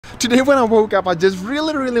Today when I woke up, I just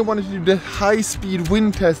really wanted to do the high-speed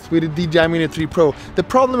wind test with the DJI Mini 3 Pro. The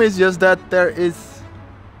problem is just that there is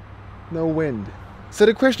no wind. So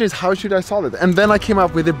the question is, how should I solve it? And then I came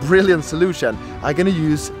up with a brilliant solution. I'm gonna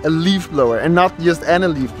use a leaf blower, and not just any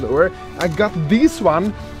leaf blower. I got this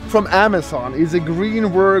one from Amazon. It's a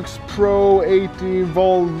GreenWorks Pro 80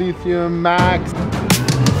 volt lithium max.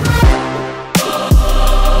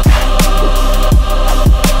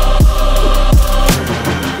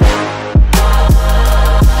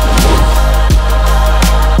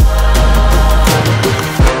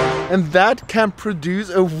 And that can produce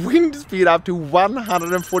a wind speed up to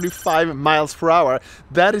 145 miles per hour.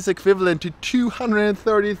 That is equivalent to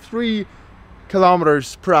 233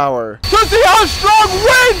 kilometers per hour. To see how strong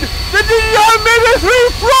wind the DJI Mini 3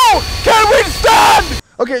 Pro can withstand!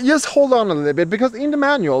 Okay, just hold on a little bit, because in the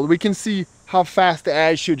manual we can see how fast the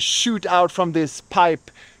air should shoot out from this pipe.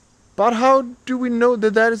 But how do we know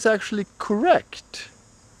that that is actually correct?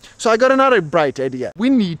 So I got another bright idea.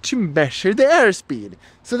 We need to measure the airspeed.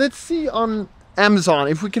 So let's see on Amazon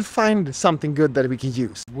if we can find something good that we can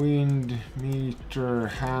use. Wind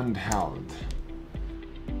meter handheld.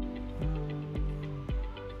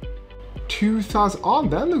 2000, oh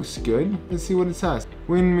that looks good. Let's see what it says.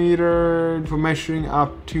 Wind meter for measuring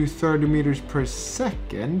up to 30 meters per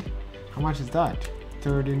second. How much is that?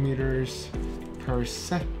 30 meters per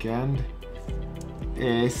second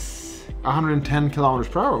is 110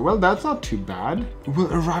 kilometers per hour. Well, that's not too bad. We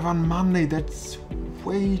will arrive on Monday. That's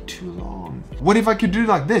way too long. What if I could do it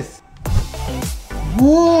like this?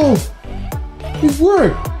 Whoa! It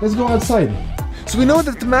worked! Let's go outside. So we know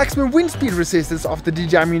that the maximum wind speed resistance of the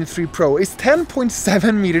DJI Mini 3 Pro is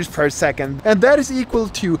 10.7 meters per second, and that is equal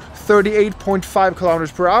to 38.5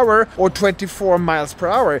 kilometers per hour or 24 miles per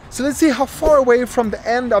hour. So let's see how far away from the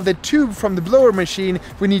end of the tube from the blower machine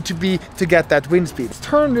we need to be to get that wind speed. Let's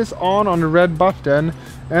turn this on the red button,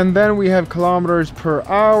 and then we have kilometers per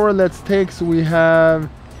hour. Let's take, so we have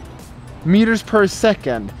meters per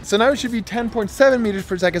second. So now it should be 10.7 meters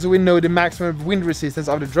per second, so we know the maximum wind resistance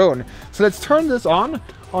of the drone. So let's turn this on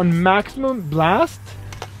maximum blast.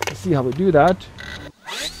 Let's see how we do that.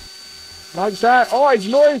 Like that. Oh, it's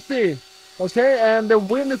noisy. Okay, and the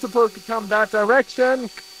wind is supposed to come that direction.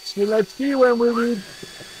 So let's see when we reach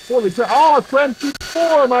 40. Oh,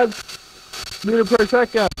 24 meters per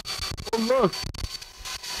second. Oh, look.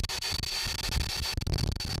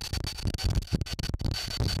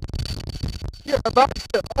 Yeah,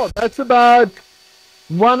 that's about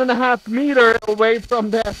 1.5 meters away from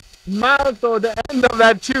the mouth or the end of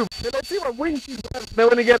that tube. So let's see what wind she's got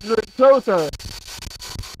when we get a little closer.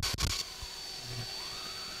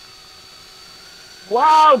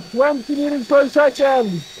 Wow, 20 meters per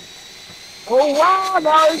second. Oh wow,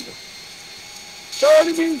 nice.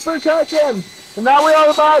 30 meters per second. And now we are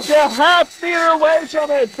about a half meter away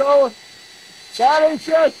from it. So that is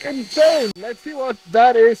just insane. Let's see what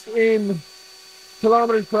that is in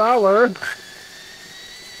kilometers per hour.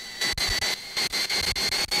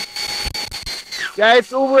 Yeah,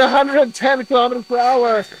 it's over 110 kilometers per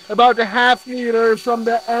hour, about a half meter from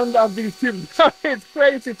the end of the tube. It's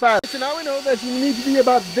crazy fast. So now we know that you need to be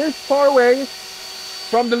about this far away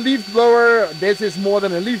from the leaf blower. This is more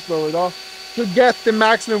than a leaf blower though, to get the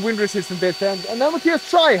maximum wind resistance this end. And then we can just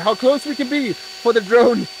try how close we can be for the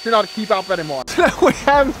drone to not keep up anymore. So now we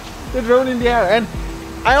have the drone in the air, and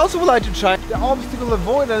I also would like to try the obstacle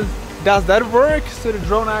avoidance. Does that work? So the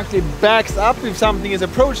drone actually backs up if something is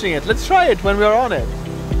approaching it. Let's try it when we are on it.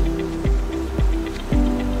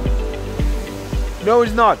 No,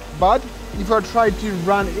 it's not. But if I try to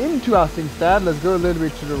run into us instead, let's go a little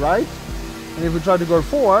bit to the right. And if we try to go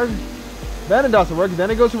forward, then it doesn't work.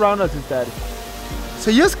 Then it goes around us instead.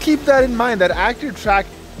 So just keep that in mind, that active track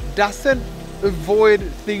doesn't avoid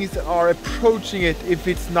things that are approaching it if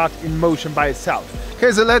it's not in motion by itself.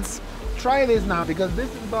 Okay, so let's try this now, because this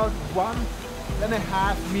is about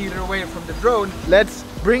 1.5 meters away from the drone. Let's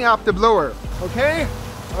bring up the blower. Okay,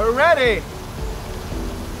 we're ready.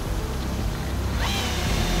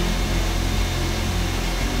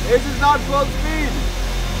 This is not full speed.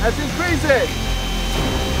 Let's increase it.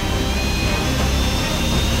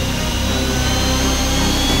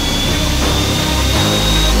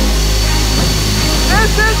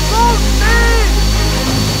 This is full speed!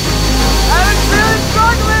 And it's really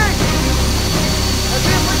struggling! As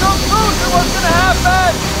if we don't move, then what's gonna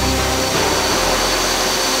happen?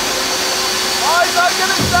 Oh, he's not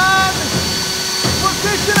gonna stand in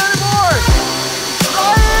position anymore!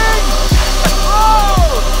 Flying!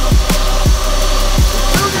 Oh!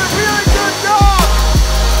 He's doing a really good job!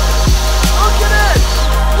 Look at it!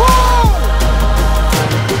 Whoa!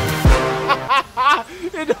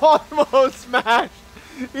 It almost smashed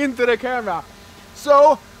into the camera.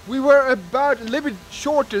 So we were about a little bit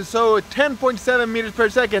shorter, so 10.7 meters per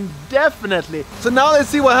second, definitely. So now let's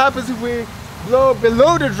see what happens if we blow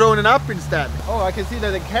below the drone and up instead. Oh, I can see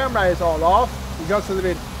that the camera is all off. It goes a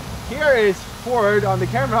little bit. Here is forward on the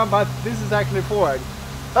camera, but this is actually forward.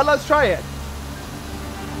 But let's try it.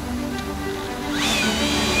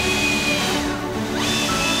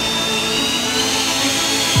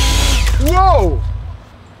 Whoa!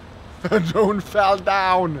 The drone fell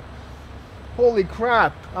down. Holy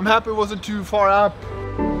crap. I'm happy it wasn't too far up.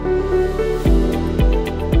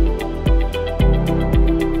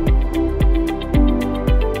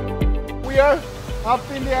 We are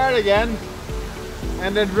up in the air again.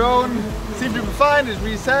 And the drone seems to be fine. It's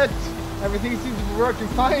reset. Everything seems to be working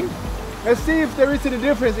fine. Let's see if there is any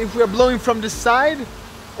difference if we are blowing from the side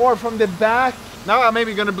or from the back. Now I'm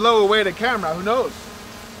maybe gonna blow away the camera, who knows?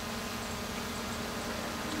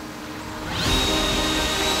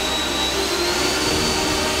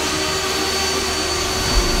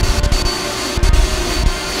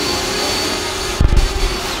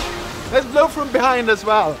 Let's blow from behind as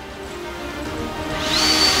well.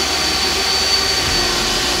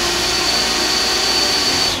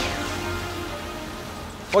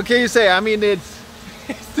 What can you say? I mean, it's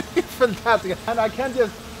fantastic. And I can't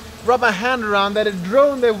just wrap my hand around that a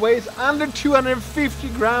drone that weighs under 250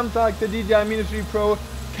 grams like the DJI Mini 3 Pro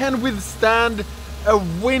can withstand a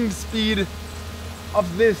wind speed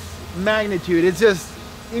of this magnitude. It's just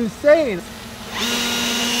insane.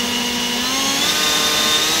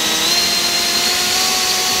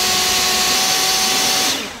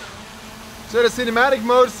 So the cinematic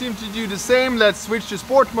mode seems to do the same. Let's switch to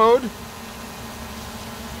sport mode.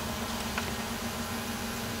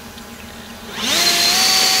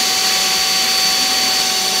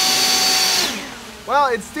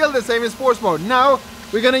 Well, it's still the same in sports mode. Now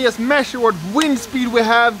we're gonna just measure what wind speed we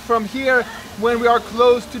have from here when we are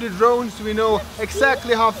close to the drone, so we know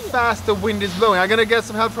exactly how fast the wind is blowing. I'm gonna get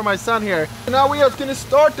some help from my son here. Now we are gonna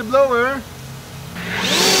start the blower.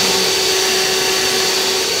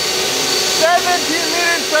 17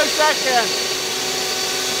 meters per second.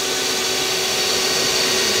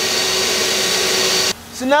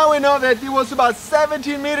 So now we know that it was about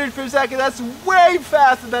 17 meters per second. That's way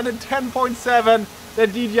faster than the 10.7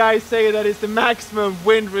 that DJI say that is the maximum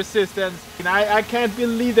wind resistance. And I can't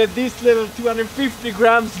believe that this little 250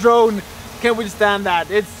 grams drone can withstand that.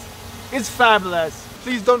 It's fabulous.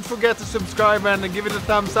 Please don't forget to subscribe and give it a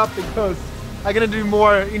thumbs up, because I'm gonna do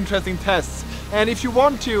more interesting tests. And if you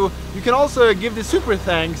want to, you can also give the super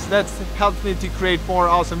thanks. That's helped me to create more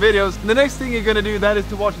awesome videos. The next thing you're gonna do, that is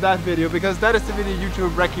to watch that video, because that is the video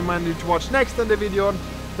YouTube recommended to watch next, and the video on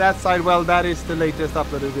that side, well, that is the latest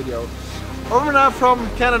uploaded video. Over now from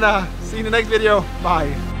Canada. See you in the next video.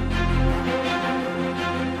 Bye.